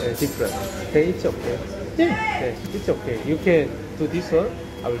 yeah. Different. Then it's okay. Yeah. It's okay. You can do this one,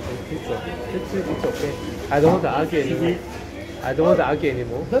 I will do this one. It's okay. I don't want to argue anymore. I don't want to argue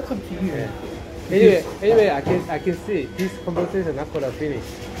anymore. That's up to you. Yeah. Anyway, I can see this conversation not gonna finish.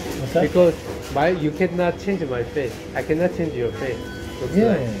 What's that? Because you cannot change my faith. I cannot change your faith. Looks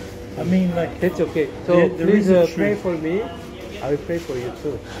Yeah. like. I mean, like, That's okay. So there please is a pray truth. for me. I will pray for you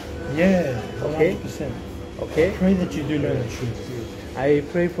too. yeah, Okay. 100%. Okay? Pray that you do know the truth. I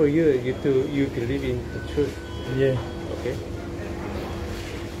pray for you. You believe in the truth. Yeah. Okay?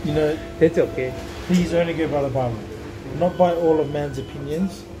 You know, That's okay. please only go by the Bible, not by all of man's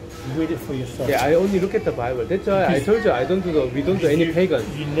opinions. Read it for yourself. Yeah, I only look at the Bible. That's why I told you we don't do any pagan.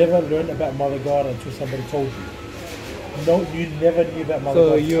 You never learned about Mother God until somebody told you. No, you never knew about Mother God.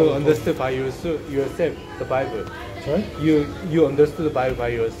 So until you somebody understood by yourself the Bible. told you. Sorry? You understood the Bible by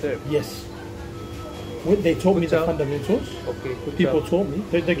yourself. Yes. When they taught me Good the job. fundamentals. Okay, good People job. taught me.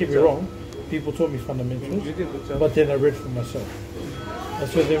 Don't get me job. wrong. People taught me fundamentals. You did good job. But then I read for myself. And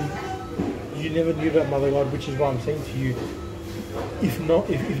so then you never knew about Mother God, which is why I'm saying to you, if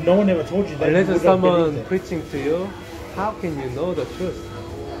no one ever told you that, you Unless would have someone believed it. preaching to you, how can you know the truth?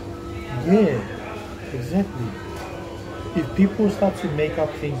 Yeah, exactly. If people start to make up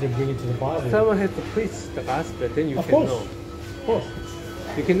things and bring it to the Bible, Someone has to preach the gospel, then you of can course, know. of course.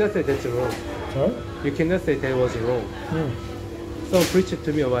 You cannot say that's wrong. Sorry? You cannot say that was wrong. Someone preached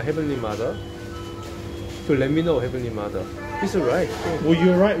to me about Heavenly Mother to let me know Heavenly Mother. It's alright. Well,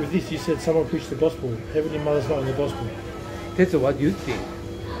 you're right with this. You said someone preached the gospel. Heavenly Mother's not in the gospel. That's what you think.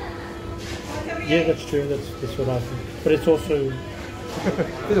 Yeah, that's true. That's what I think. But it's also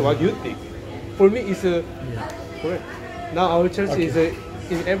That's what you think. For me, it's yeah. correct. Now our church Okay. is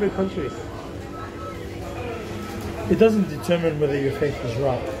in every country. It doesn't determine whether your faith is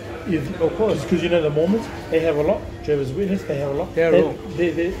right. Of course. Because you know the Mormons, they have a lot. Jehovah's Witness, they have a lot. They are wrong.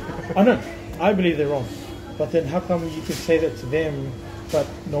 I know. I believe they're wrong. But then how come you can say that to them, but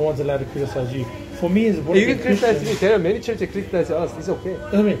no one's allowed to criticize you? For me as a born You can again criticize me. Christian, There are many churches criticize us. It's okay.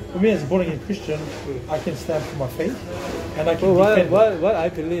 I mean, for me as a born again Christian, I can stand for my faith and I can Well, defend it. what I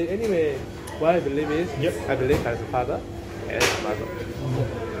believe, anyway, what I believe is, Yep. I believe as a father and mother.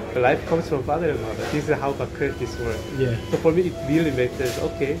 The life comes from father and mother. This is how God created this world. Yeah. So for me, it really makes sense.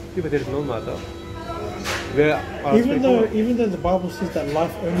 Okay, if there is no mother, where are Even people? though the Bible says that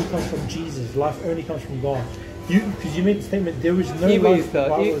life only comes from Jesus, life only comes from God. Because you made the statement, there is no Even life. is The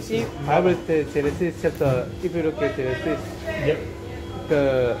Bible if says Bible says Genesis chapter, if you look at Genesis, Yep.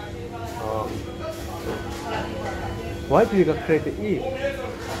 the why did God create Eve?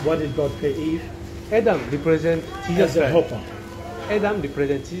 Why did God create Eve? Adam represents Jesus As a Christ. helper. Adam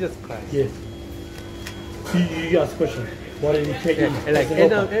represents Jesus Christ. Yes. You ask the question. Why did he create Yeah, Eve? and like As a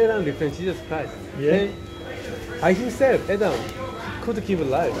helper? Adam represents Jesus Christ. Yeah. Then, by himself, Adam could give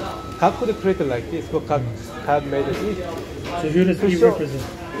life. God could create it like this, but God made it Eve. So who does Eve represent?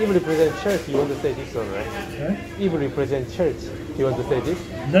 Eve represents church. You want to say this one, right? Huh? Eve represents church. You want to say this?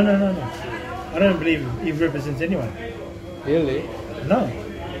 No. I don't believe Eve represents anyone. Really? No.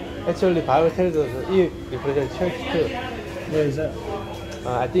 Actually, Bible tells us Eve represents church too. Where is that?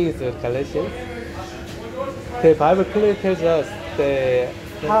 I think it's Galatians. The Bible clearly tells us that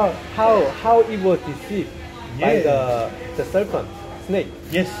how Eve was deceived by the serpent, snake.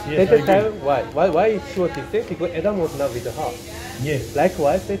 Yes, At I the agree. time, why she was deceived? Because Adam was not with her. Yes.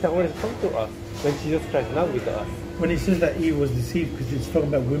 Likewise, Satan always comes to us when Jesus Christ is not with us. When he says that Eve was deceived, because it's talking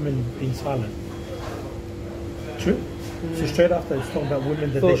about women being silent. True? So straight after it's talking about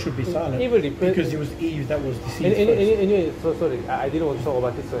women that So, they should be silent. Eve represents- Because it was Eve that was deceived first. Anyway, so sorry, I didn't want to talk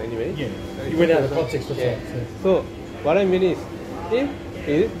about this one anyway. Yeah. You went out of context, that's Yeah. all. So what I mean is,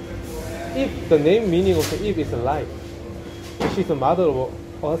 if the name meaning of the Eve is life, she is the mother of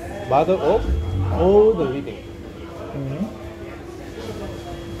us, mother of all the living. Mhm.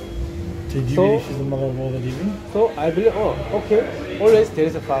 So do you So- believe she's the mother of all the living? So I believe, oh, okay, always there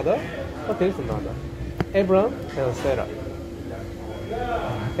is a father, but there is a mother. Abraham and Sarah.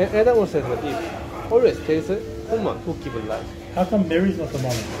 And Adam was says that if always there is a woman who gives life. How come Mary's not the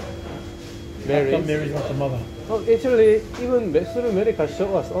mother? Mary. How come Mary's not the mother? Oh, actually, even through Mary can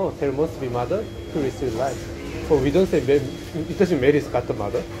show us, oh, there must be mother to receive life. So we don't say it doesn't Mary's got the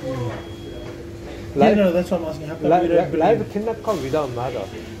mother. Yeah, no, that's what I'm asking. How come we don't believe? Life cannot come without mother.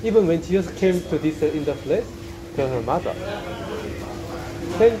 Even when Jesus came to this in the flesh, there was a mother.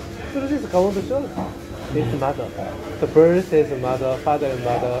 Then through this, God wants to show us there's a mother. The bird has a mother, father and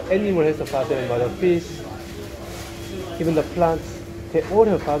mother. Animal has a father and mother. Fish, even the plants, they all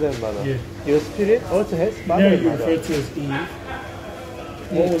have father and mother. Yeah. Your spirit also has father Mary and you mother. referred to as Eve.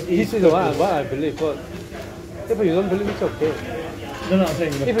 What was Eve's This is what purpose? I believe. But if you don't believe, it's okay. No, I'm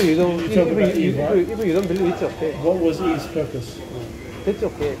saying that If you don't, you talk about Eve, right? if you don't believe, it's okay. What was Eve's purpose? That's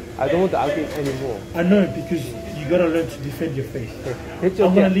okay. I don't want to argue anymore. I know, because you got to learn to defend your faith. That's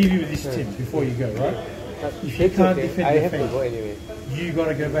I'm going okay. to leave you with this tip before you go, right? If you That's can't okay. defend I your have to faith, go anyway. you got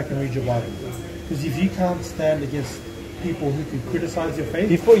to go back and read your Bible. Because if you can't stand against people who can criticize your faith,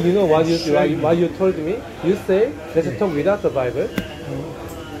 Before you know what and you show you- what you told me, you say let's talk without the Bible.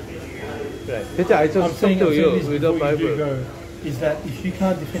 Right. That's why I I'm just saying, talk to you this without before you do Bible. go, is that if you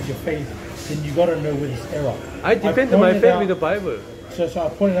can't defend your faith, then you got to know where it's error. I defend my pointed faith out- with the Bible. So I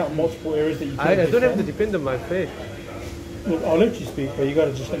pointed out multiple areas that you I can't don't have to defend. defend my faith. Look, I'll let you speak, but you got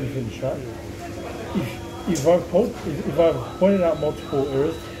to just let me finish, right? If I've pointed out multiple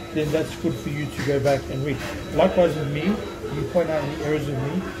errors, then that's good for you to go back and read. Likewise with me, you point out any errors with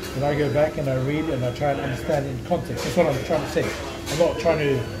me, and I go back and I read and I try and understand in context. That's what I'm trying to say. I'm not trying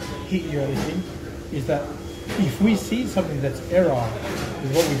to hit you or anything. Is that if we see something that's error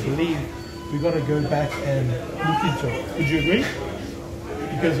is what we believe, we got to go back and look into it. Would you agree?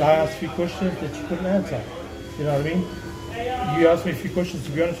 Because I asked a few questions that you couldn't answer. You know what I mean? You asked me a few questions,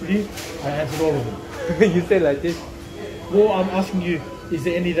 to be honest with you, I answered all of them. You say like this. Well, I'm asking you, is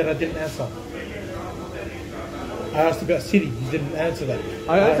there any that I didn't answer? I asked about city, you didn't answer that.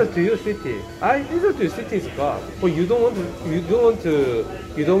 I answer to you city. I answer to city is God. But you don't want to.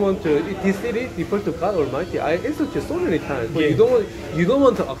 This city refers to God Almighty. I answer to you so many times. But Yeah. you don't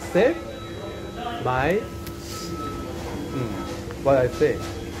want to accept my what I say.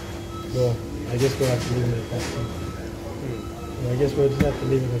 Well, I guess we'll have to leave it at that. Yeah, I guess we'll just have to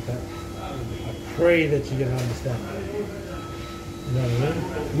leave it at that. I pray that you're going to understand. You know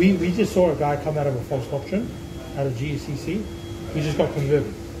what I mean? We just saw a guy come out of a false doctrine, out of GCC. He just got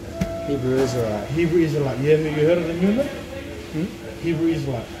converted. Hebrew Israelite. Hebrew Israelite. You heard of the movement? Hebrew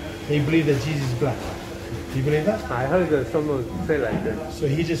Israelite. They believe that Jesus is black. Do you believe that? I heard that someone say like that. So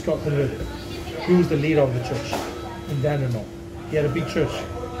he just got converted. He was the leader of the church in Dandenong. He had a big church.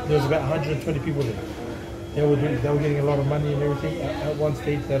 There was about 120 people there. They were getting a lot of money and everything. At one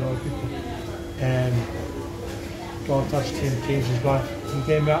stage, they had a lot of people. And God touched him, changed his life. He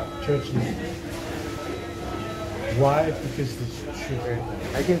came out, church. Why? Because the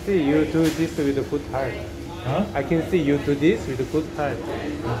truth. I can see you do this with a good heart. Huh? I can see you do this with a good heart.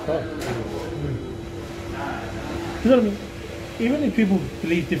 You know what I mean? Even if people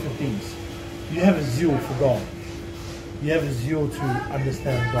believe different things, you have a zeal for God. You have a zeal to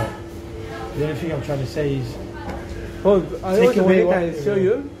understand God. The only thing I'm trying to say is, Oh, I Take want to away many what- times show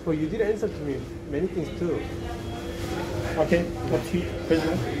you. So you did answer to me many things too. okay, what you,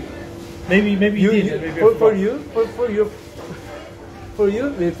 President? Maybe you did. and maybe I for forgot. you,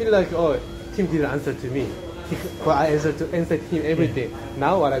 we feel like Tim didn't answer to me. But I answered him everything.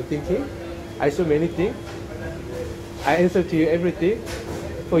 Now what I'm thinking, I show many things. I answer to you everything.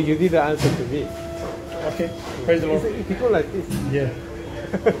 So you didn't answer to me. Okay, praise the Lord. It's become like this. Yeah.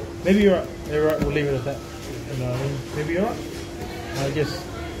 Maybe you're right. You're right. We'll leave it at that. You know what I mean? Maybe you're right. I guess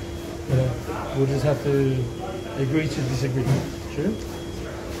we'll just have to agree to disagree. True?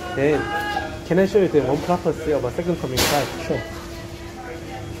 Then, can I show you the one prophecy about second coming Christ? Sure.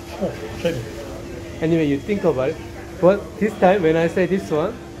 Sure. Show me. Anyway, you think about it. But this time, when I say this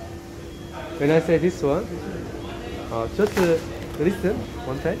one, just listen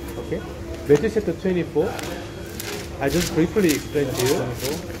one time, okay? Matthew chapter 24. I just briefly explain to you.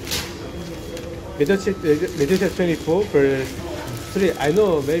 Matthew chapter 24, verse 3. I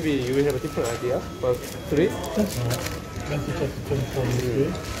know maybe you will have a different idea, but 3. That's all right. Matthew chapter 24 is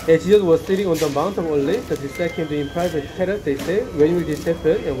good. As Jesus was sitting on the Mount of Olives, the disciples came to him private terror. They said, "When will this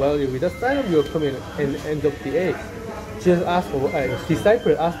happen? And while will the sign of your coming and end of the age?" Jesus asked,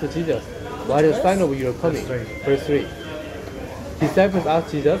 disciples asked Jesus, "What is the sign of your coming?" Verse 3. Disciples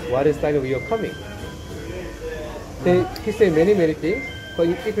asked Jesus, "What is the sign of your coming?" He said many things. But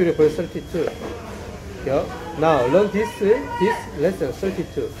if you refer 32, yeah. Now learn this lesson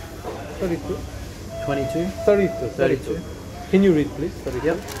 32. 32? 22. 32. Can you read please? 32.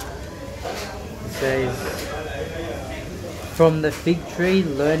 Yep. It says, from the fig tree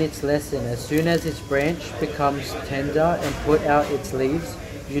learn its lesson. As soon as its branch becomes tender and put out its leaves,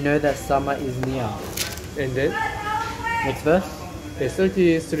 you know that summer is near. And then Next verse.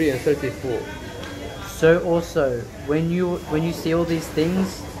 33 and 34. So also, when you see all these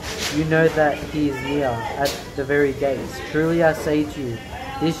things, you know that he is near at the very gates. Truly I say to you,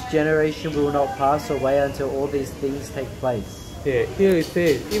 this generation will not pass away until all these things take place. Yeah, here it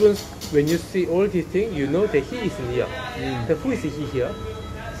says, even when you see all these things, you know that he is near. So who is he here?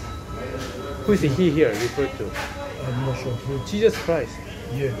 Who is he here referred to? I'm not sure. Jesus Christ.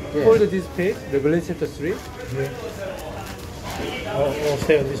 Yeah. Hold this page, Revelation chapter 3. Yeah. I'll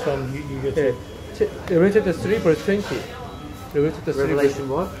stay on this one. You get to. Revelation chapter 3 verse 20. Revelation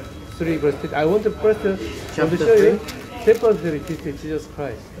what? 3 verse 20. I want to first Chapter show you 3? separately repeated Jesus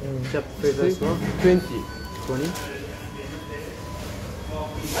Christ. Chapter 3 verse what? 20. 20.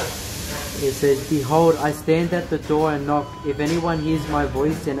 It says, behold, I stand at the door and knock. If anyone hears my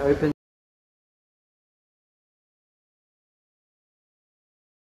voice and opens